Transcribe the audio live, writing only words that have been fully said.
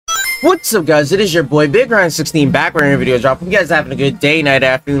What's up, guys? It is your boy Big Ryan 16 back with another video drop. Hope you guys are having a good day, night,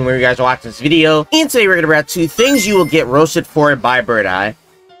 afternoon, where you guys are watching this video. And today we're gonna about 2 things you will get roasted for by Bird Eye.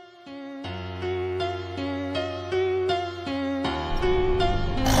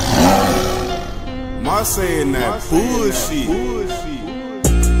 My saying that bullshit.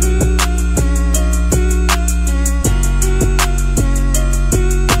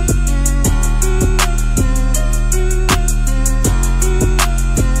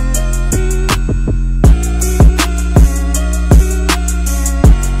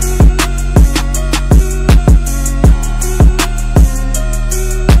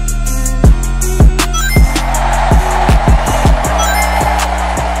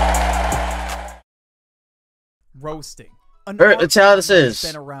 Roasting. That's how this is.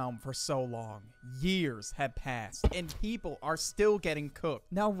 Been around for so long. Years have passed, and people are still getting cooked.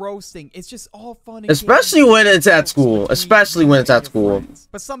 Now roasting, it's just all fun and especially when it's at school. Especially when it's at school.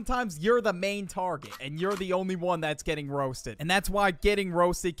 But sometimes you're the main target, and you're the only one that's getting roasted. And that's why getting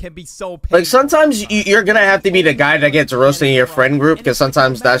roasted can be so painful. Like, sometimes you're gonna have to be the guy that gets roasted in your friend group, because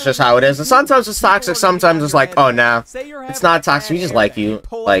sometimes that's just how it is. And sometimes it's toxic, sometimes it's like, oh, nah, it's not toxic, we just like you.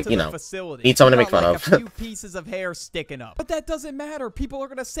 Like, you know, need someone to make fun of. A few pieces of hair sticking up. But that doesn't matter. People are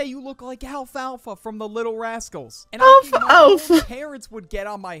gonna say you look like Alfalfa from the Little Rascals. And my parents would get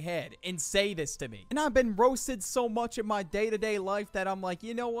on my head and say this to me. And I've been roasted so much in my day-to-day life that I'm like,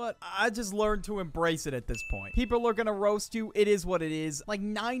 you know what? I just learned to embrace it at this point. People are gonna roast you. It is what it is. Like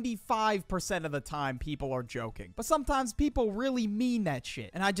 95% of the time, people are joking. But sometimes people really mean that shit.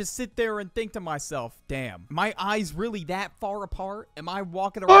 And I just sit there and think to myself, damn, my eyes really that far apart? Am I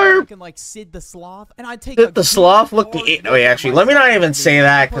walking around looking like Sid the Sloth? And I take the Sloth look. Wait, actually, let me not even say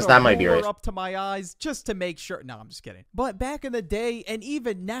that, because that might be right. Up to my eyes just to make sure. No, I'm just kidding. But back in the day, and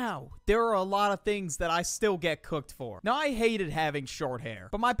even now, there are a lot of things that I still get cooked for. Now, I hated having short hair,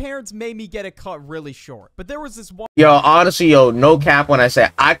 but my parents made me get it cut really short. But there was this one. Yo, honestly, yo, no cap when I say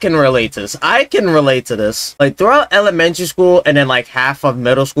I can relate to this. I can relate to this. Like, throughout elementary school and then like half of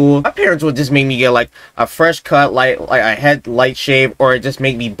middle school, my parents would just make me get like a fresh cut, like a head light shave, or just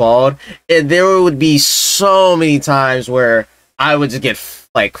make me bald. And there would be so many times where I would just get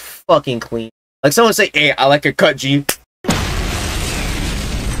like fucking clean. Like, someone say, hey, I like your cut, G.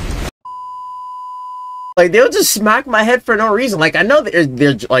 Like, they'll just smack my head for no reason. Like, I know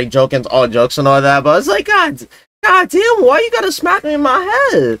they're like joking, all jokes and all that, but it's like, God damn, why you gotta smack me in my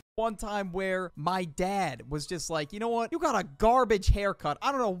head? One time where my dad was just like, you know what? You got a garbage haircut.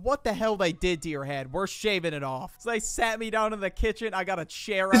 I don't know what the hell they did to your head. We're shaving it off. So they sat me down in the kitchen. I got a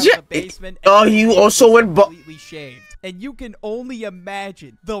chair out of the basement. Oh, you also went completely shaved. And you can only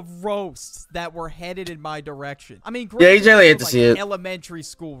imagine the roasts that were headed in my direction. I mean, yeah, you generally hate to see it. Elementary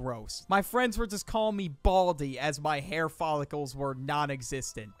school roast. My friends were just calling me Baldy as my hair follicles were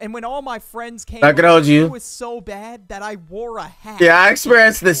non-existent. And when all my friends came, it was so bad that I wore a hat. Yeah, I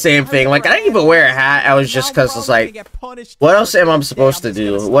experienced the same thing. Like, I didn't even wear a hat. I was just because it's like, what else am I supposed to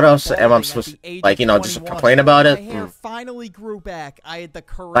do? What else am I supposed to, like, you know, just complain about it? My hair finally grew back. I had the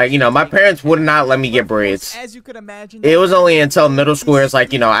courage. Like, you know, my parents would not let me get braids. As you could imagine, it was only until middle school where it's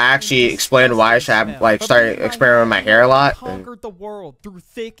like, you know, I actually explained why I should have, like, started experimenting with my hair a lot. Conquered the world through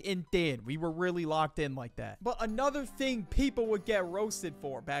thick and thin. We were really locked in like that. But another thing people would get roasted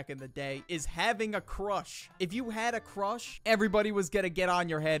for back in the day is having a crush. If you had a crush, everybody was gonna get on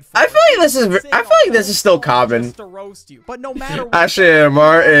your head. I feel like this is still common. To roast you. But no matter what, I share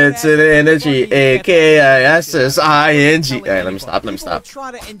Martin to the energy, AKISSING. Alright, let me stop.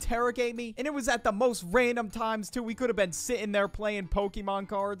 Try to interrogate me, and it was at the most random times too. We could have been sitting there playing Pokemon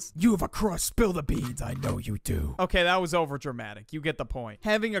cards. You have a crush, spill the beans. I know you do. Okay, that was over dramatic. You get the point.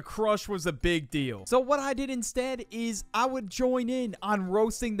 Having a crush was a big deal. So what I did instead is I would join in on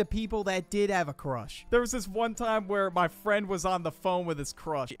roasting the people that did have a crush. There was this one time where my friend was on the phone with his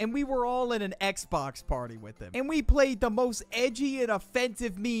crush, and we were all in an Xbox party with him, and we played the most edgy and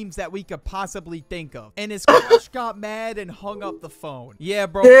offensive memes that we could possibly think of, and his crush got mad and hung up the phone. Yeah,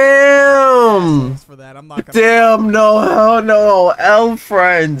 bro. Damn. For that, I'm not gonna. Damn, no, hell no. L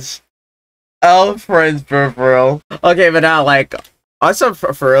friends, bro, for real. Okay, but now, like, on some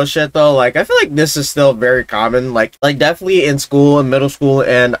for real shit though, like, I feel like this is still very common, like definitely in school and middle school,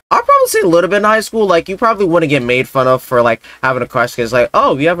 and I'll probably say a little bit in high school. Like, you probably wouldn't get made fun of for like having a crush, because like,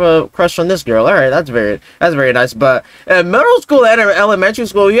 oh, you have a crush on this girl, all right, that's very nice. But in middle school and elementary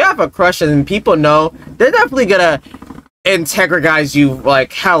school, you have a crush and people know, they're definitely gonna integrate you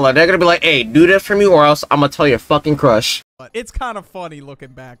like hella. They're gonna be like, hey, do this for me or else I'm gonna tell your fucking crush. But it's kind of funny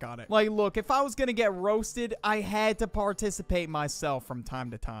looking back on it. Like, look, if I was gonna get roasted, I had to participate myself from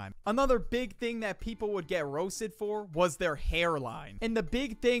time to time. Another big thing that people would get roasted for was their hairline. And the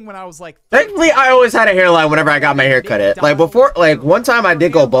big thing when I was like... Thankfully, I always had a hairline whenever I got my hair cut. Like, before, like, one time I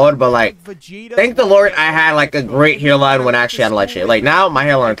did go bald, but, like, thank the Lord I had, like, a great hairline when I actually had, like, shit. Like, now my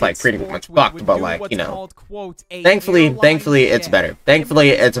hairline's, like, pretty much fucked, but, like, you know. Thankfully, it's better. Thankfully,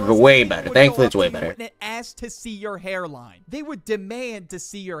 it's way better. Thankfully, it's way better. Asked to see your hairline. They would demand to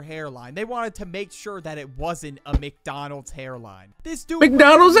see your hairline. They wanted to make sure that it wasn't a McDonald's hairline. This dude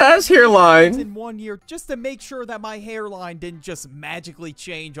McDonald's has hairline in 1 year just to make sure that my hairline didn't just magically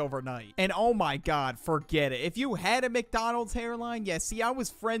change overnight. And oh my god, forget it. If you had a McDonald's hairline, yeah, see, I was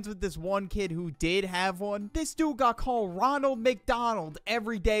friends with this one kid who did have one. This dude got called Ronald McDonald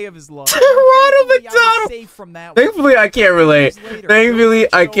every day of his life. Ronald McDonald. Safe from that. Thankfully, I can't relate. Thankfully,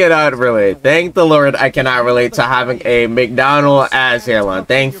 I cannot relate. Thank the Lord, I cannot relate to having a McDonald as hairline.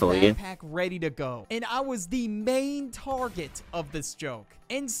 Thankfully. Ready to go. And I was the main target of this joke.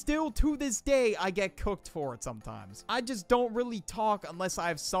 And still to this day, I get cooked for it sometimes. I just don't really talk unless I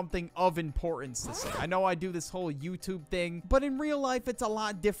have something of importance to say. I know I do this whole YouTube thing, but in real life, it's a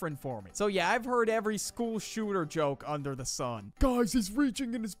lot different for me. So yeah, I've heard every school shooter joke under the sun. Guys, he's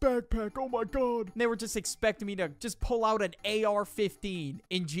reaching in his backpack. Oh my god. And they were just expecting me to just pull out an AR-15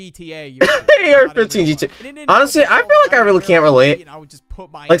 in GTA. AR-15 GTA. Honestly, I feel like I really can't relate. I would just put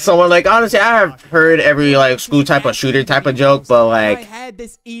my like someone like, honestly, I have heard every like school type of shooter type of joke, but like I had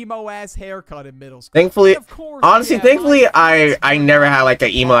this emo ass haircut in middle school. Thankfully, honestly, thankfully, I never had like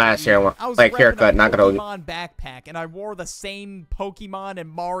an emo ass haircut. Not gonna hold you. Backpack, and I wore the same Pokemon and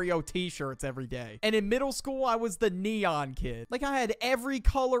Mario T-shirts every day. And in middle school, I was the neon kid. Like I had every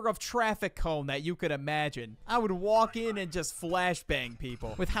color of traffic cone that you could imagine. I would walk in and just flashbang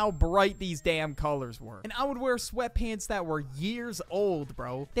people with how bright these damn colors were. And I would wear sweatpants that were years old,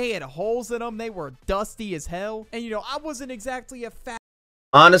 bro. They had holes in them. They were dusty as hell. And you know, I wasn't exactly a fat.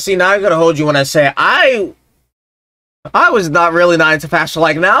 Honestly, now I'm gonna hold you when I say I was not into fashion.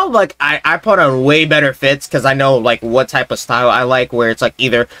 Like now, like I put on way better fits because I know like what type of style I like, where it's like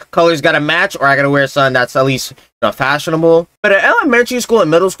either colors gotta match or I gotta wear something that's at least, you know, fashionable. But at elementary school and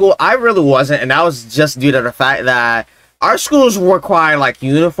middle school, I really wasn't, and that was just due to the fact that our schools require like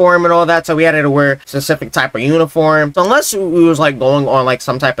uniform and all that, so we had to wear a specific type of uniform. So unless we was like going on like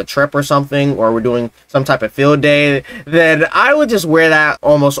some type of trip or something, or we're doing some type of field day, then I would just wear that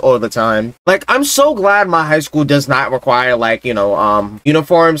almost all the time. Like I'm so glad my high school does not require like, you know,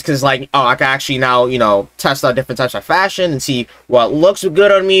 uniforms, because like, oh, I can actually now, you know, test out different types of fashion and see what looks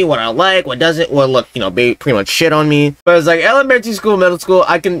good on me, what I like, what doesn't, what look, you know, pretty much shit on me. But it's like elementary school, middle school,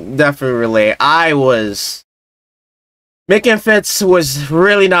 I can definitely relate. Making fits was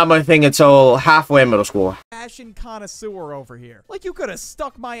really not my thing until halfway in middle school. Fashion connoisseur over here. Like you could have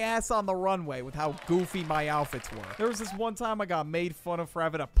stuck my ass on the runway with how goofy my outfits were. There was this one time I got made fun of for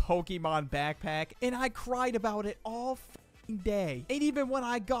having a Pokemon backpack, and I cried about it all day. And even when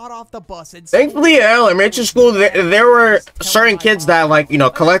I got off the bus and thankfully at elementary school there were certain kids that like, you know,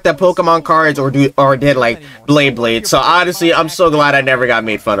 collected Pokemon cards or did like Blade. So honestly, I'm so glad I never got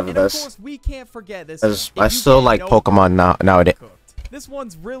made fun of this. We can't forget this. I still like Pokemon nowadays. This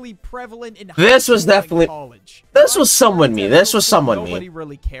one's really prevalent in this was definitely college. This was someone me. This was someone me. Nobody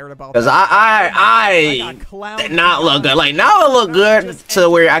really cared about. Because I did not look good. Like now I look good to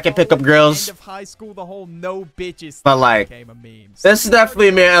where I can pick up girls. End of high school, the whole no bitches. But like, this is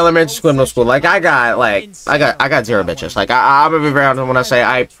definitely me in elementary school, middle school. Like I got zero bitches. Like I'm gonna be very honest when I say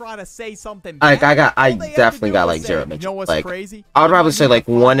I definitely got like zero bitches. Like I would probably say like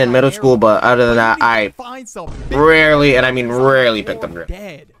one in middle school, but other than that, I rarely, and I mean rarely, picked them.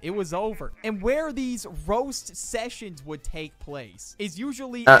 Dead. It was over. And where these roast sessions would take place is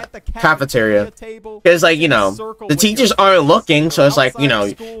usually at the cafeteria table. Because like, you know, the teachers aren't looking, so it's like, you know,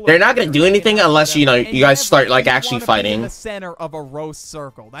 they're not gonna do anything unless, you know, you guys start like actually fighting. In the center of a roast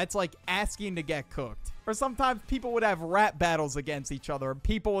circle. That's like asking to get cooked. Or sometimes people would have rap battles against each other, and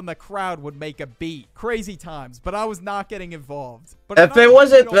people in the crowd would make a beat. Crazy times, but I was not getting involved. But if it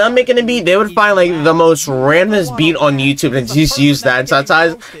wasn't them making a beat, they would find like the most randomest beat on YouTube and just use that.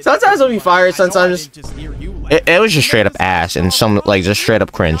 Sometimes it'll be fire. Sometimes it was just straight up ass, and some like just straight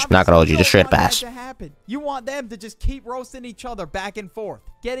up cringe. Not gonna hold you, just straight up ass. You want them to just keep roasting each other back and forth.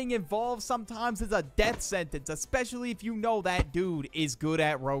 Getting involved sometimes is a death sentence, especially if you know that dude is good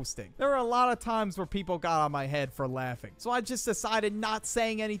at roasting. There are a lot of times where people got on my head for laughing, so I just decided not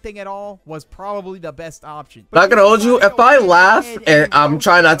saying anything at all was probably the best option. Not gonna hold you, if I laugh and I'm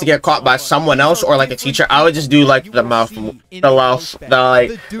trying not to get caught by someone else or like a teacher, I would just do like the mouth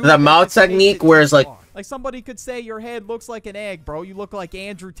technique, where it's like Like, somebody could say your head looks like an egg, bro. You look like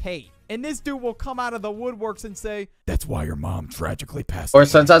Andrew Tate. And this dude will come out of the woodworks and say, that's why your mom tragically passed away. Or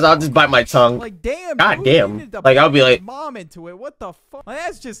sometimes I'll just bite my tongue. Like, damn, God damn. Like, I'll be like, mom into it. What the fuck? Like,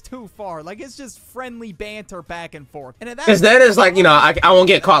 that's just too far. Like, it's just friendly banter back and forth. And because then it's like, you know, I won't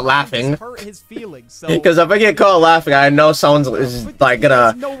get caught laughing. Hurt his feelings. So because if I get caught laughing, I know someone's is like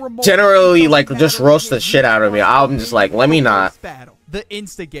gonna generally like just roast the shit out of me. I'm just like, let me not. The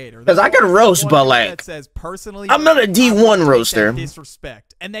instigator. Because I can roast, but like, says, personally, I'm not a D1 roaster.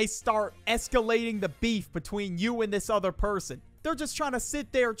 Disrespect. And they start escalating the beef between you and this other person. They're just trying to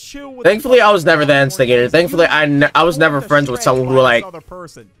sit there, chill with. Thankfully, I was never the instigator. Thankfully, I was never friends with someone who like.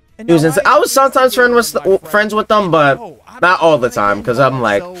 I was sometimes friends with them, but not all the time. Because I'm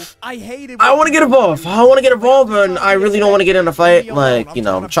like, I want to get involved. I want to get involved, and I really don't want to get in a fight. Like, you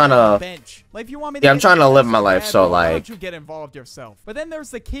know, I'm trying to. Yeah, I'm trying to live my life. So like, you get involved yourself. But then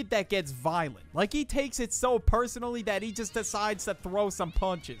there's the kid that gets violent. Like, he takes it so personally that he just decides to throw some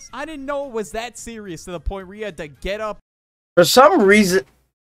punches. I didn't know it was that serious to the point where you had to get up. For some reason,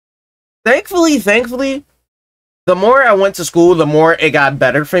 thankfully, the more I went to school, the more it got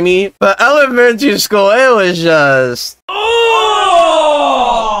better for me. But elementary school, it was just... Oh!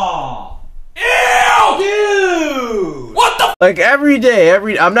 Ew! Dude! What the... Like, every day,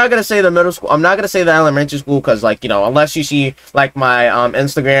 I'm not gonna say the middle school, I'm not gonna say the elementary school, because, like, you know, unless you see, like, my,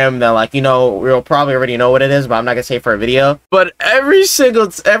 Instagram, then, like, you know, you'll probably already know what it is, but I'm not gonna say for a video. But every single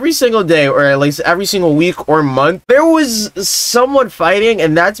day, or at least every single week or month, there was someone fighting,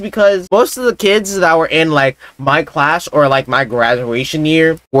 and that's because most of the kids that were in, like, my class, or, like, my graduation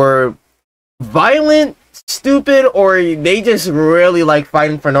year, were violent, stupid, or they just really like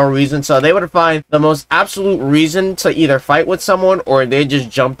fighting for no reason. So they would find the most absolute reason to either fight with someone, or they just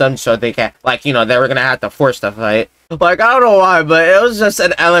jump them so they can, like, you know, they were gonna have to force the fight. Like, I don't know why, but it was just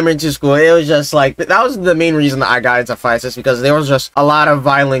an elementary school. It was just like, that was the main reason that I got into fights, just because there was just a lot of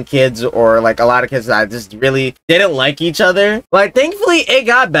violent kids, or like a lot of kids that just really didn't like each other. Like, thankfully it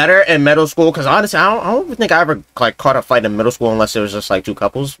got better in middle school, because honestly, I don't think I ever like caught a fight in middle school unless it was just like two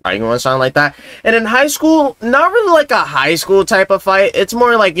couples fighting or something like that. And in high school, not really like a high school type of fight. It's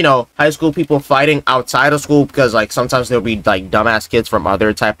more like, you know, high school people fighting outside of school, because like sometimes there'll be like dumbass kids from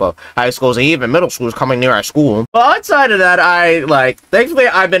other type of high schools, and even middle schools coming near our school. But outside of that, I like, thankfully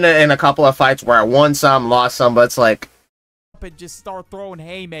I've been in a couple of fights where I won some, lost some, but it's like, and just start throwing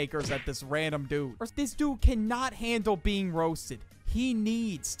haymakers at this random dude. Or this dude cannot handle being roasted. He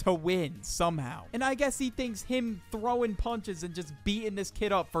needs to win somehow. And I guess he thinks him throwing punches and just beating this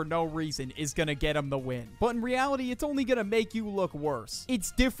kid up for no reason is gonna get him the win. But in reality, it's only gonna make you look worse.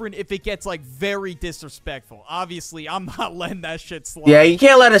 It's different if it gets, like, very disrespectful. Obviously, I'm not letting that shit slide. Yeah, you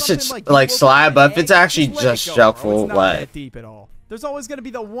can't let it shit, like slide, but if it's actually just shuffle, it's not that deep at all. There's always going to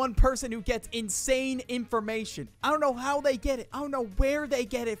be the one person who gets insane information. I don't know how they get it. I don't know where they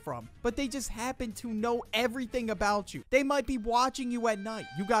get it from. But they just happen to know everything about you. They might be watching you at night.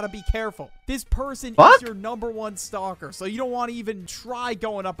 You got to be careful. This person is your #1 stalker, so you don't want to even try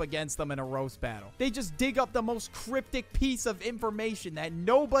going up against them in a roast battle. They just dig up the most cryptic piece of information that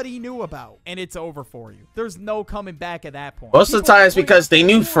nobody knew about, and it's over for you. There's no coming back at that point. Most of the time it's because they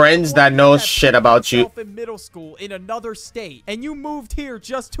knew friends that know shit about you. In middle school in another state, and you moved here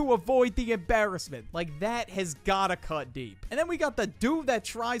just to avoid the embarrassment. Like, that has gotta cut deep. And then we got the dude that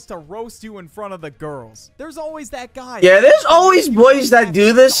tries to roast you in front of the girls. There's always that guy. Yeah, there's always boys that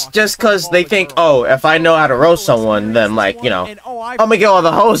do this just because they think, oh, if I know how to roast someone, then, like, you know, I'm gonna get all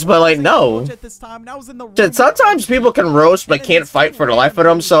the hoes, but, like, no. Sometimes people can roast but can't fight for the life of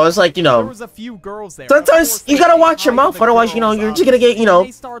them, so it's like, you know, sometimes you gotta watch your mouth, otherwise, you know, you're just gonna get, you know,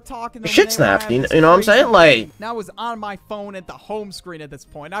 shit snapped, you know what I'm saying? Like, I was on my phone at the home screen at this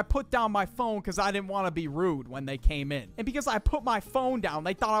point. I put down my phone because I didn't want to be rude when they came in. And because I put my phone down,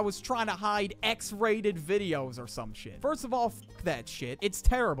 they thought I was trying to hide X-rated videos or some shit. First of all, fuck that shit. It's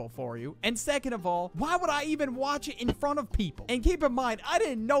terrible for you. And second of all, why would I even watch it in front of people? And keep in mind, I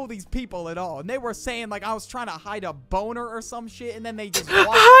didn't know these people at all. And they were saying, like, I was trying to hide a boner or some shit. And then they just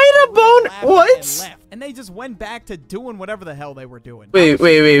hide a boner? What? And they just went back to doing whatever the hell they were doing. Wait,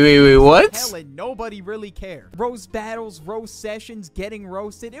 what? Hell, and nobody really cared. Roast battles, roast sessions, getting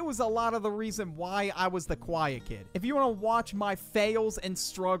roasted. It was a lot of the reason why I was the quiet kid. If you want to watch my fails and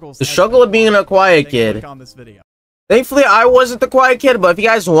struggles, the struggle of being a quiet kid, on this video. Thankfully, I wasn't the quiet kid, but if you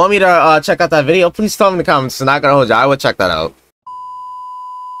guys want me to check out that video, please tell me in the comments. It's not gonna hold you. I would check that out.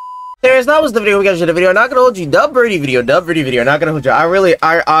 There's that was the video. We got you the video. Not gonna hold you. Dub birdie video. Not gonna hold you.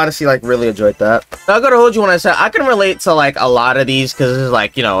 I honestly like really enjoyed that. Not gonna hold you when I said I can relate to like a lot of these because it's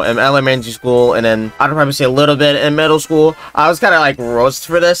like, you know, in elementary school, and then I'd probably say a little bit in middle school. I was kind of like roast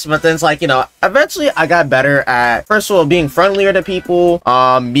for this, but then it's like, you know, eventually I got better at, first of all, being friendlier to people,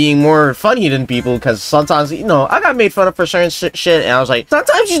 being more funny than people, because sometimes, you know, I got made fun of for certain shit, and I was like,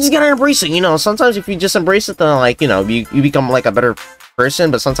 sometimes you just gotta embrace it, you know. Sometimes if you just embrace it, then like, you know, you become like a better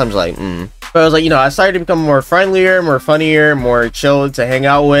person. But sometimes like but I was like, you know, I started to become more friendlier, more funnier, more chill to hang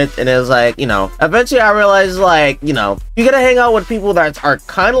out with, and it was like, you know, eventually I realized like, you know, you gotta hang out with people that are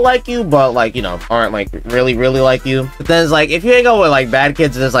kind of like you, but like, you know, aren't like really like you. But then it's like, if you hang out with like bad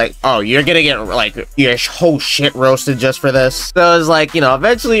kids, it's like, oh, you're gonna get like your whole shit roasted just for this. So it's like, you know,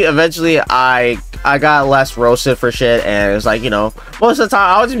 eventually I got less roasted for shit, and it was like, you know, most of the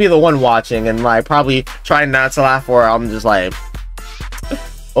time I would just be the one watching and like probably trying not to laugh, or I'm just like,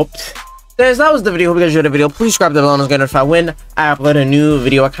 oops. Guys, that was the video. Hope you guys enjoyed the video. Please subscribe to the bell and get notified when I upload a new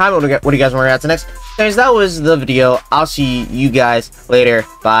video. Comment what do you guys want to react to next. Guys, that was the video. I'll see you guys later.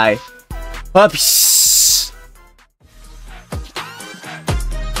 Bye. Peace.